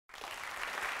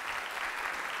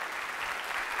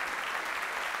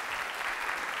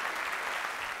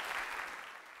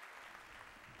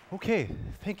Okay,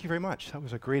 thank you very much. That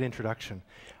was a great introduction.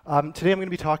 Today I'm going to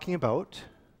be talking about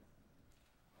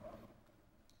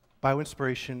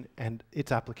bioinspiration and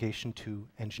its application to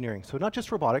engineering. So not just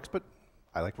robotics, but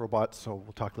I like robots, so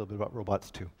we'll talk a little bit about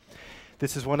robots too.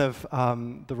 This is one of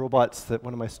the robots that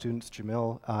one of my students,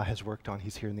 Jamil, has worked on.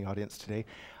 He's here in the audience today.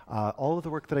 All of the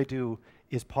work that I do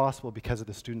is possible because of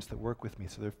the students that work with me,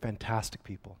 so they're fantastic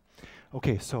people.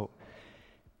 Okay, so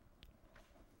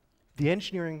the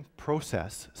engineering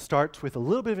process starts with a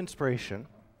little bit of inspiration,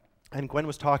 and Gwen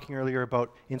was talking earlier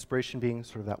about inspiration being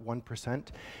sort of that 1%,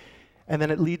 and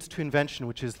then it leads to invention,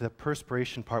 which is the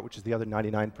perspiration part, which is the other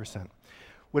 99%.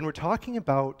 When we're talking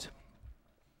about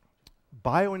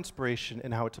bioinspiration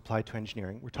and how it's applied to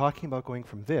engineering, we're talking about going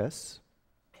from this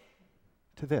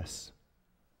to this.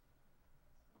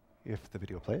 If the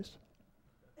video plays.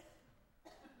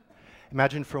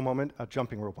 Imagine for a moment a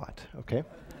jumping robot, okay?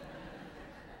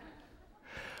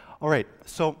 All right,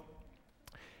 so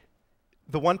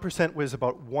the 1% was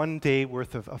about 1 day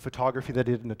worth of photography that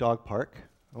I did in a dog park.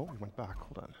 Oh, we went back,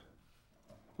 hold on.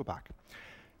 Go back.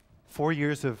 4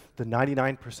 years of the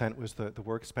 99% was the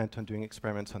work spent on doing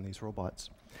experiments on these robots.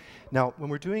 Now,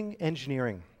 when we're doing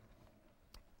engineering,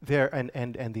 and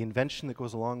the invention that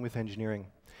goes along with engineering,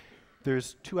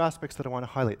 there's two aspects that I want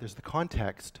to highlight. There's the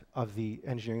context of the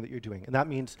engineering that you're doing, and that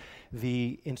means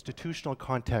the institutional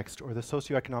context or the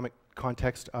socioeconomic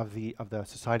context of the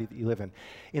society that you live in.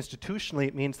 Institutionally,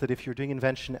 it means that if you're doing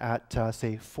invention at,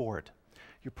 say, Ford,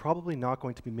 you're probably not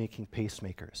going to be making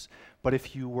pacemakers. But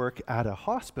if you work at a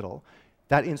hospital,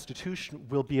 that institution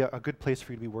will be a good place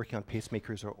for you to be working on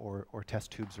pacemakers or test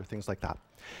tubes or things like that.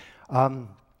 When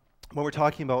we're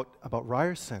talking about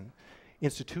Ryerson,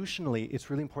 institutionally, it's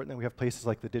really important that we have places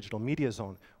like the Digital Media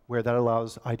Zone, where that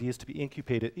allows ideas to be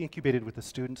incubated with the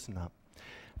students and that.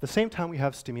 At the same time, we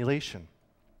have stimulation.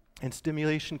 And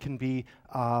stimulation can be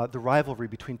the rivalry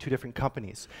between two different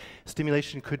companies.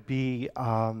 Stimulation could be,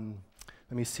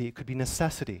 let me see, it could be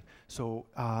necessity. So,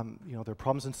 you know, there are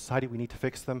problems in society, we need to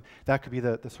fix them. That could be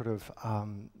the sort of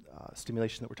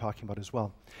stimulation that we're talking about as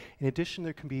well. In addition,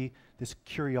 there can be this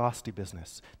curiosity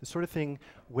business, the sort of thing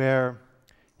where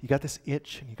you got this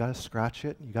itch and you got to scratch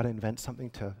it and you got to invent something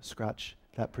to scratch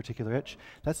that particular itch.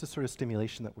 That's the sort of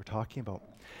stimulation that we're talking about.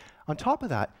 On top of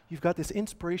that, you've got this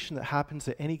inspiration that happens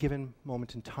at any given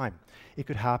moment in time. It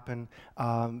could happen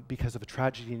because of a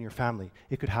tragedy in your family.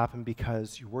 It could happen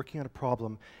because you're working on a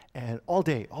problem and all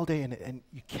day, and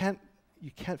you can't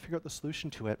figure out the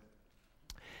solution to it.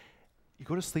 You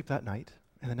go to sleep that night,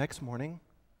 and the next morning,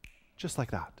 just like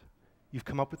that, you've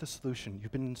come up with a solution.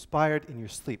 You've been inspired in your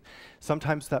sleep.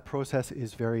 Sometimes that process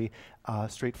is very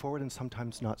straightforward and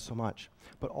sometimes not so much.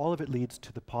 But all of it leads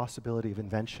to the possibility of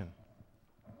invention.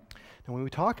 Now, when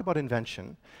we talk about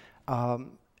invention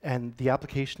and the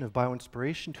application of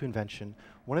bioinspiration to invention,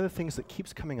 one of the things that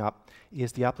keeps coming up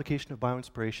is the application of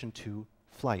bioinspiration to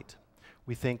flight.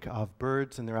 We think of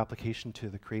birds and their application to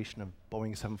the creation of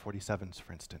Boeing 747s,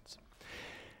 for instance.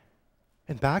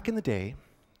 And back in the day,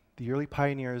 the early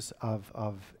pioneers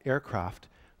of aircraft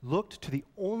looked to the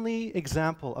only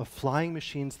example of flying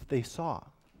machines that they saw,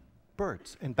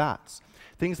 birds and bats,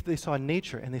 things that they saw in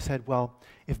nature, and they said, well,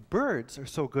 if birds are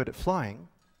so good at flying,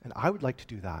 and I would like to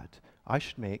do that, I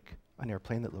should make an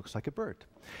airplane that looks like a bird.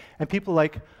 And people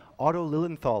like Otto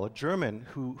Lilienthal, a German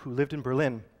who lived in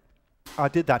Berlin,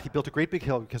 did that. He built a great big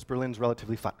hill because Berlin's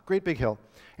relatively flat, great big hill,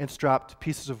 and strapped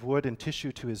pieces of wood and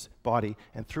tissue to his body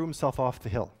and threw himself off the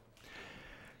hill.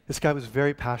 This guy was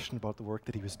very passionate about the work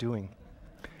that he was doing.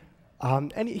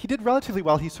 And he did relatively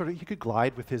well. He could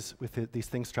glide with these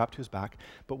things strapped to his back.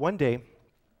 But one day,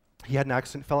 he had an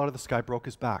accident, fell out of the sky, broke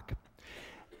his back,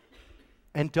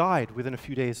 and died within a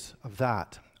few days of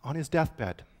that. On his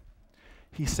deathbed,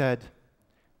 he said,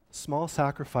 small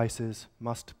sacrifices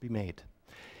must be made.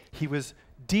 He was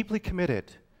deeply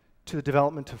committed to the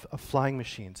development of flying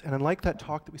machines. And unlike that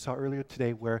talk that we saw earlier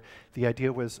today where the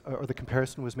idea was, or the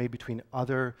comparison was made between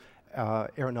other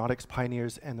aeronautics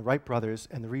pioneers and the Wright Brothers,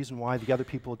 and the reason why the other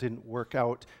people didn't work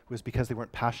out was because they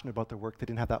weren't passionate about their work, they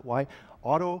didn't have that why.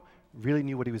 Otto really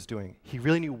knew what he was doing. He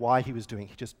really knew why he was doing.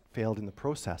 He just failed in the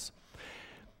process.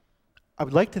 I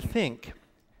would like to think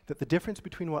that the difference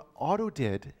between what Otto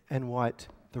did and what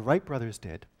the Wright Brothers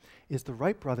did is the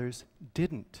Wright Brothers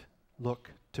didn't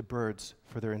look to birds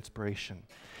for their inspiration.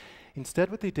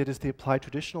 Instead, what they did is they applied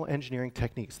traditional engineering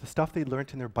techniques, the stuff they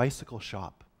learned in their bicycle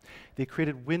shop. They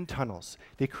created wind tunnels.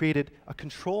 They created a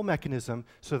control mechanism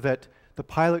so that the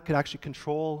pilot could actually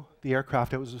control the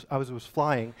aircraft as it was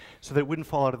flying so that it wouldn't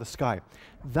fall out of the sky.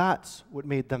 That's what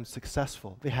made them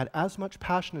successful. They had as much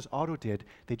passion as Otto did,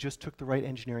 they just took the right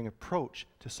engineering approach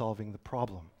to solving the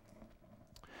problem.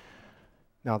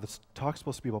 Now, this talk's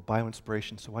supposed to be about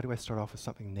bioinspiration, so why do I start off with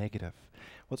something negative?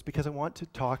 Well, it's because I want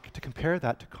to compare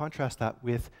that, to contrast that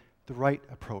with the right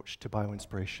approach to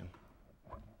bioinspiration.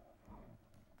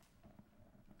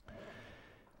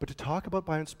 But to talk about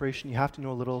bioinspiration, you have to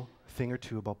know a little thing or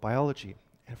two about biology.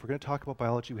 And if we're going to talk about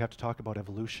biology, we have to talk about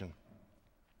evolution.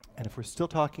 And if we're still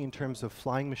talking in terms of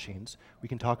flying machines, we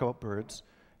can talk about birds,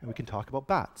 and we can talk about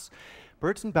bats.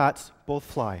 Birds and bats both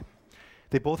fly.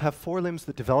 They both have forelimbs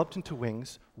that developed into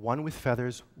wings, one with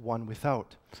feathers, one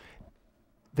without.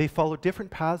 They follow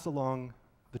different paths along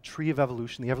the tree of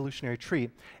evolution, the evolutionary tree,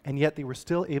 and yet they were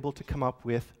still able to come up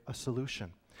with a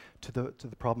solution to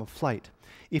the problem of flight.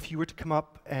 If you were to come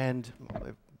up and,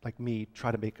 like me,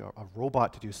 try to make a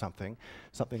robot to do something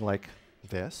like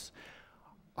this,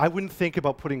 I wouldn't think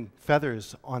about putting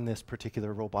feathers on this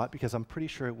particular robot because I'm pretty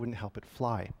sure it wouldn't help it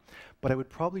fly. But I would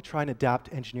probably try and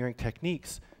adapt engineering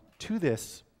techniques to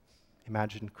this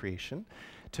imagined creation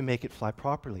to make it fly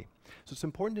properly. So it's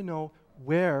important to know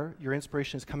where your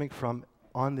inspiration is coming from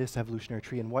on this evolutionary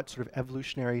tree and what sort of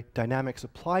evolutionary dynamics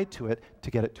applied to it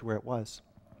to get it to where it was.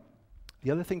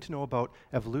 The other thing to know about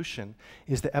evolution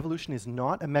is that evolution is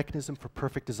not a mechanism for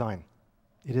perfect design.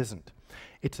 It isn't.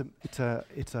 It's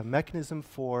a mechanism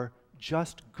for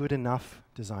just good enough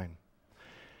design,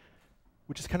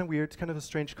 which is kind of weird. It's kind of a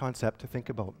strange concept to think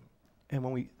about. And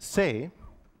when we say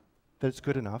that it's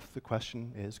good enough, the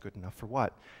question is, good enough for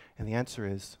what? And the answer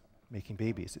is making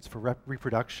babies. It's for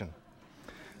reproduction.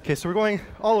 Okay, so we're going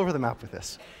all over the map with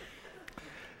this.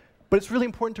 But it's really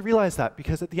important to realize that,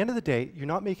 because at the end of the day, you're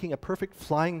not making a perfect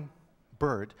flying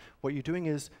bird. What you're doing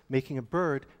is making a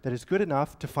bird that is good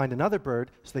enough to find another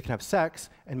bird so they can have sex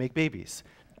and make babies.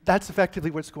 That's effectively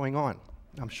what's going on.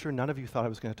 I'm sure none of you thought I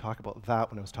was going to talk about that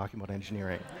when I was talking about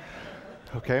engineering.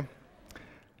 Okay?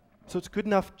 So it's good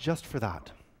enough just for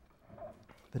that.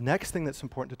 The next thing that's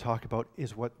important to talk about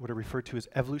is what are referred to as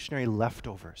evolutionary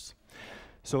leftovers.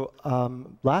 So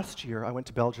last year, I went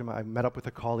to Belgium. I met up with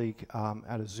a colleague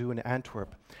at a zoo in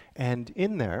Antwerp. And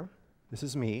in there, this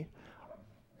is me,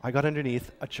 I got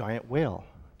underneath a giant whale.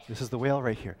 This is the whale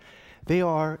right here. They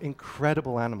are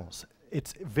incredible animals.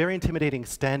 It's very intimidating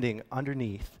standing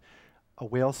underneath a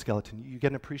whale skeleton. You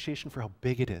get an appreciation for how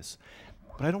big it is.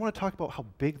 But I don't want to talk about how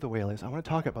big the whale is. I want to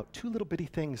talk about two little bitty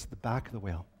things at the back of the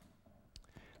whale.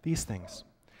 These things.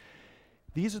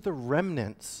 These are the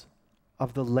remnants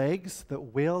of the legs that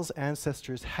whales'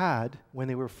 ancestors had when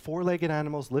they were four-legged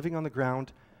animals living on the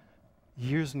ground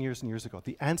years and years and years ago,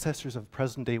 the ancestors of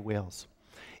present-day whales.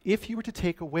 If you were to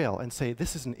take a whale and say,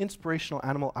 this is an inspirational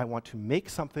animal, I want to make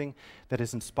something that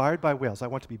is inspired by whales, I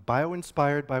want to be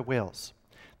bio-inspired by whales,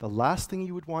 the last thing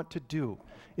you would want to do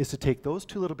is to take those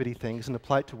two little bitty things and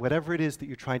apply it to whatever it is that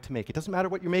you're trying to make. It doesn't matter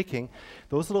what you're making.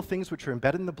 Those little things which are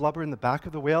embedded in the blubber in the back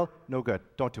of the whale, no good.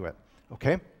 Don't do it.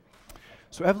 Okay?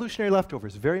 So evolutionary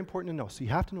leftovers, very important to know. So you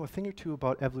have to know a thing or two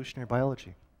about evolutionary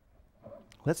biology.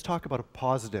 Let's talk about a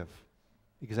positive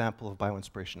example of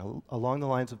bioinspiration along the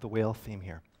lines of the whale theme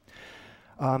here.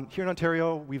 Here in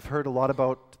Ontario, we've heard a lot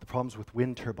about the problems with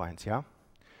wind turbines, yeah?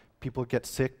 People get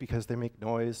sick because they make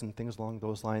noise and things along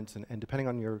those lines, and depending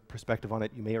on your perspective on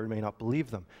it, you may or may not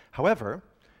believe them. However,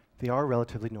 they are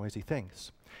relatively noisy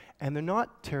things. And they're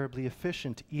not terribly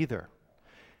efficient either.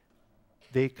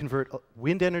 They convert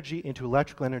wind energy into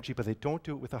electrical energy, but they don't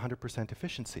do it with 100%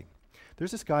 efficiency.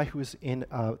 There's this guy who was in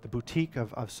the boutique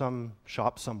of some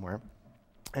shop somewhere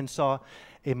and saw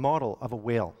a model of a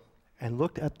whale and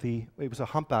looked at it was a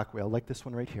humpback whale, like this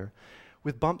one right here,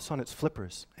 with bumps on its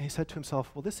flippers. And he said to himself,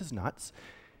 well, this is nuts.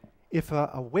 If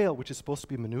a whale, which is supposed to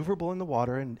be maneuverable in the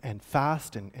water and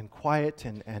fast and quiet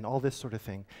and all this sort of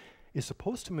thing, is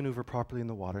supposed to maneuver properly in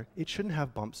the water, it shouldn't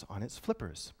have bumps on its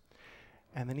flippers.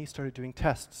 And then he started doing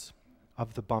tests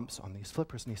of the bumps on these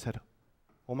flippers, and he said,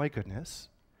 oh my goodness,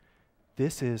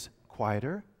 this is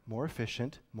quieter, more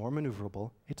efficient, more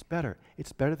maneuverable. It's better.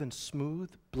 It's better than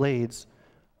smooth blades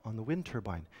on the wind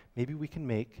turbine. Maybe we can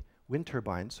make wind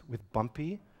turbines with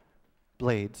bumpy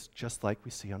blades just like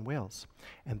we see on whales.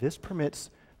 And this permits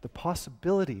the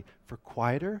possibility for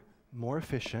quieter, more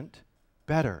efficient,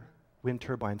 better wind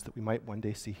turbines that we might one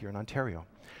day see here in Ontario.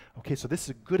 Okay, so this is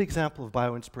a good example of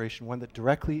bioinspiration, one that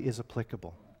directly is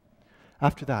applicable.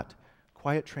 After that,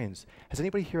 quiet trains. Has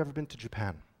anybody here ever been to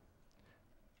Japan?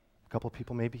 A couple of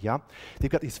people maybe, yeah? They've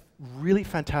got these really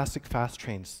fantastic fast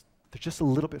trains. They're just a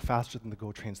little bit faster than the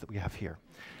GO trains that we have here,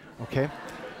 okay?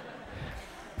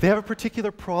 They have a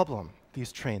particular problem,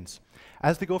 these trains.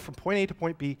 As they go from point A to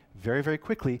point B very, very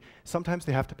quickly, sometimes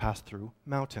they have to pass through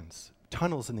mountains,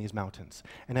 tunnels in these mountains.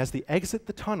 And as they exit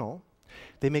the tunnel,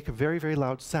 They make a very, very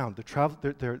loud sound.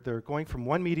 They're going from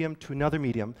one medium to another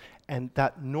medium, and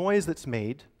that noise that's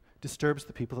made disturbs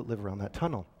the people that live around that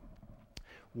tunnel.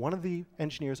 One of the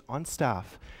engineers on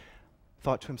staff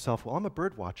thought to himself, well, I'm a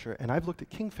bird watcher, and I've looked at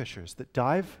kingfishers that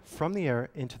dive from the air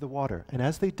into the water. And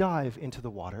as they dive into the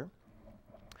water,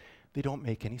 they don't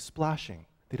make any splashing.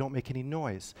 They don't make any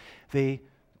noise. They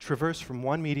traverse from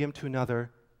one medium to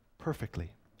another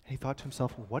perfectly. And he thought to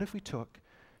himself, well, what if we took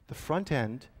the front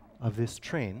end of this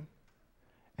train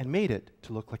and made it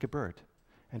to look like a bird?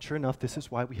 And sure enough, this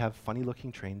is why we have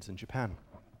funny-looking trains in Japan.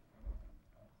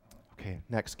 Okay,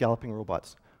 next, galloping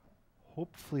robots.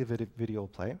 Hopefully a video will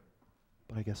play,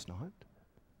 but I guess not.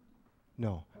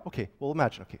 No. Okay, well,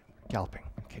 imagine, okay, galloping.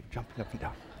 Okay, jumping up and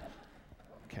down.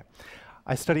 Okay.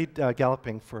 I studied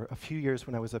galloping for a few years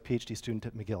when I was a PhD student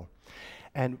at McGill.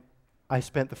 And I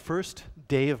spent the first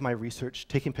day of my research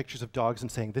taking pictures of dogs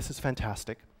and saying, this is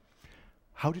fantastic.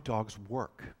 How do dogs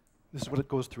work? This is what it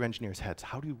goes through engineers' heads.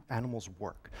 How do animals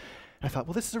work? And I thought,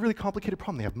 well, this is a really complicated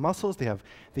problem. They have muscles, they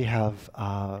have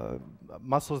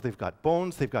muscles, they've got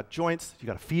bones, they've got joints, you've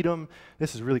got to feed them.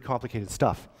 This is really complicated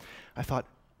stuff. I thought,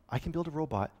 I can build a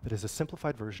robot that is a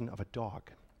simplified version of a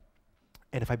dog.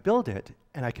 And if I build it,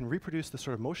 and I can reproduce the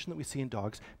sort of motion that we see in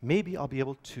dogs, maybe I'll be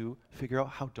able to figure out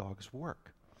how dogs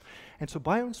work. And so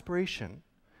bioinspiration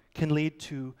can lead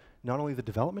to not only the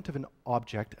development of an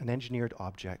object, an engineered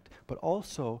object, but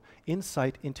also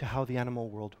insight into how the animal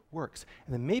world works.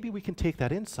 And then maybe we can take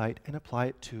that insight and apply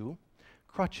it to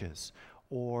crutches,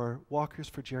 or walkers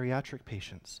for geriatric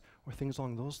patients, or things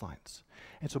along those lines.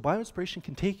 And so bioinspiration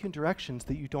can take you in directions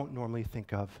that you don't normally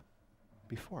think of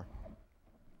before.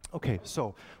 Okay,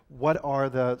 so what are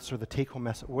the sort of the take-home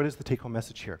message? What is the take-home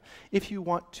message here? If you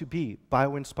want to be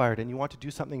bio-inspired and you want to do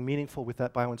something meaningful with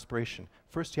that bio-inspiration,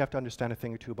 first you have to understand a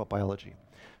thing or two about biology.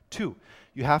 2,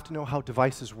 you have to know how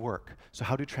devices work. So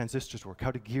how do transistors work?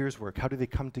 How do gears work? How do they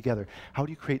come together? How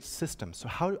do you create systems? So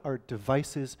how are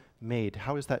devices made?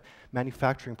 How is that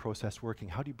manufacturing process working?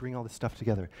 How do you bring all this stuff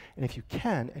together? And if you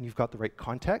can, and you've got the right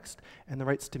context and the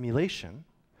right stimulation,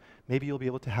 maybe you'll be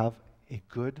able to have a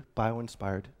good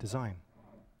bio-inspired design.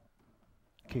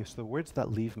 Okay, so where does that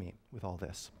leave me with all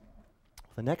this?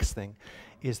 The next thing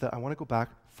is that I want to go back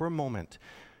for a moment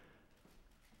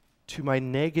to my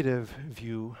negative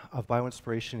view of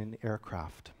bio-inspiration in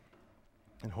aircraft.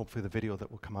 And hopefully the video that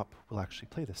will come up will actually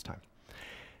play this time.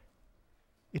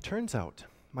 It turns out,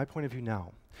 my point of view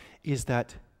now, is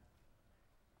that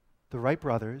the Wright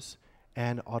Brothers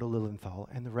and Otto Lilienthal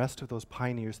and the rest of those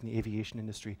pioneers in the aviation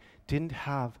industry didn't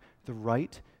have the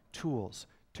right tools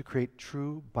to create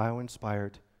true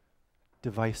bio-inspired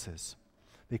devices.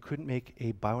 They couldn't make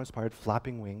a bio-inspired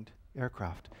flapping winged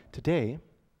aircraft. Today,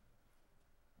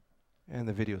 and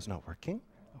the video's not working,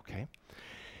 okay.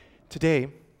 Today,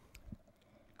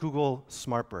 Google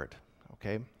SmartBird,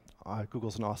 okay.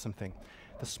 Google's an awesome thing.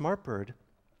 The SmartBird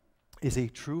is a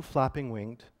true flapping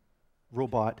winged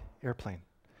robot airplane.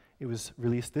 It was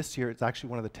released this year. It's actually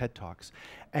one of the TEDTalks.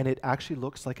 And it actually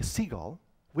looks like a seagull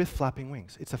with flapping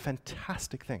wings. It's a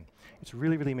fantastic thing. It's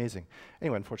really, really amazing.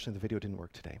 Anyway, unfortunately, the video didn't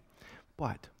work today.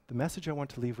 But the message I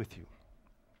want to leave with you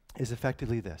is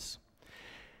effectively this,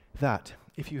 that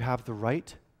if you have the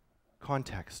right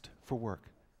context for work,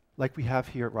 like we have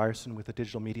here at Ryerson with the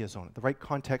Digital Media Zone, the right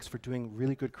context for doing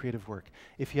really good creative work,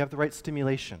 if you have the right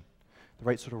stimulation, the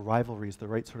right sort of rivalries, the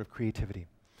right sort of creativity,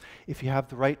 if you have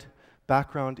the right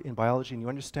background in biology and you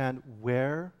understand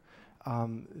where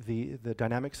the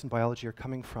dynamics in biology are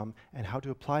coming from and how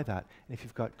to apply that, and if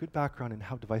you've got good background in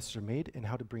how devices are made and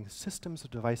how to bring systems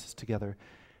of devices together,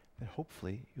 then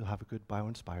hopefully you'll have a good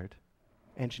bio-inspired,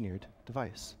 engineered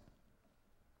device.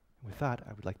 And with that,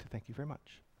 I would like to thank you very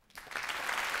much.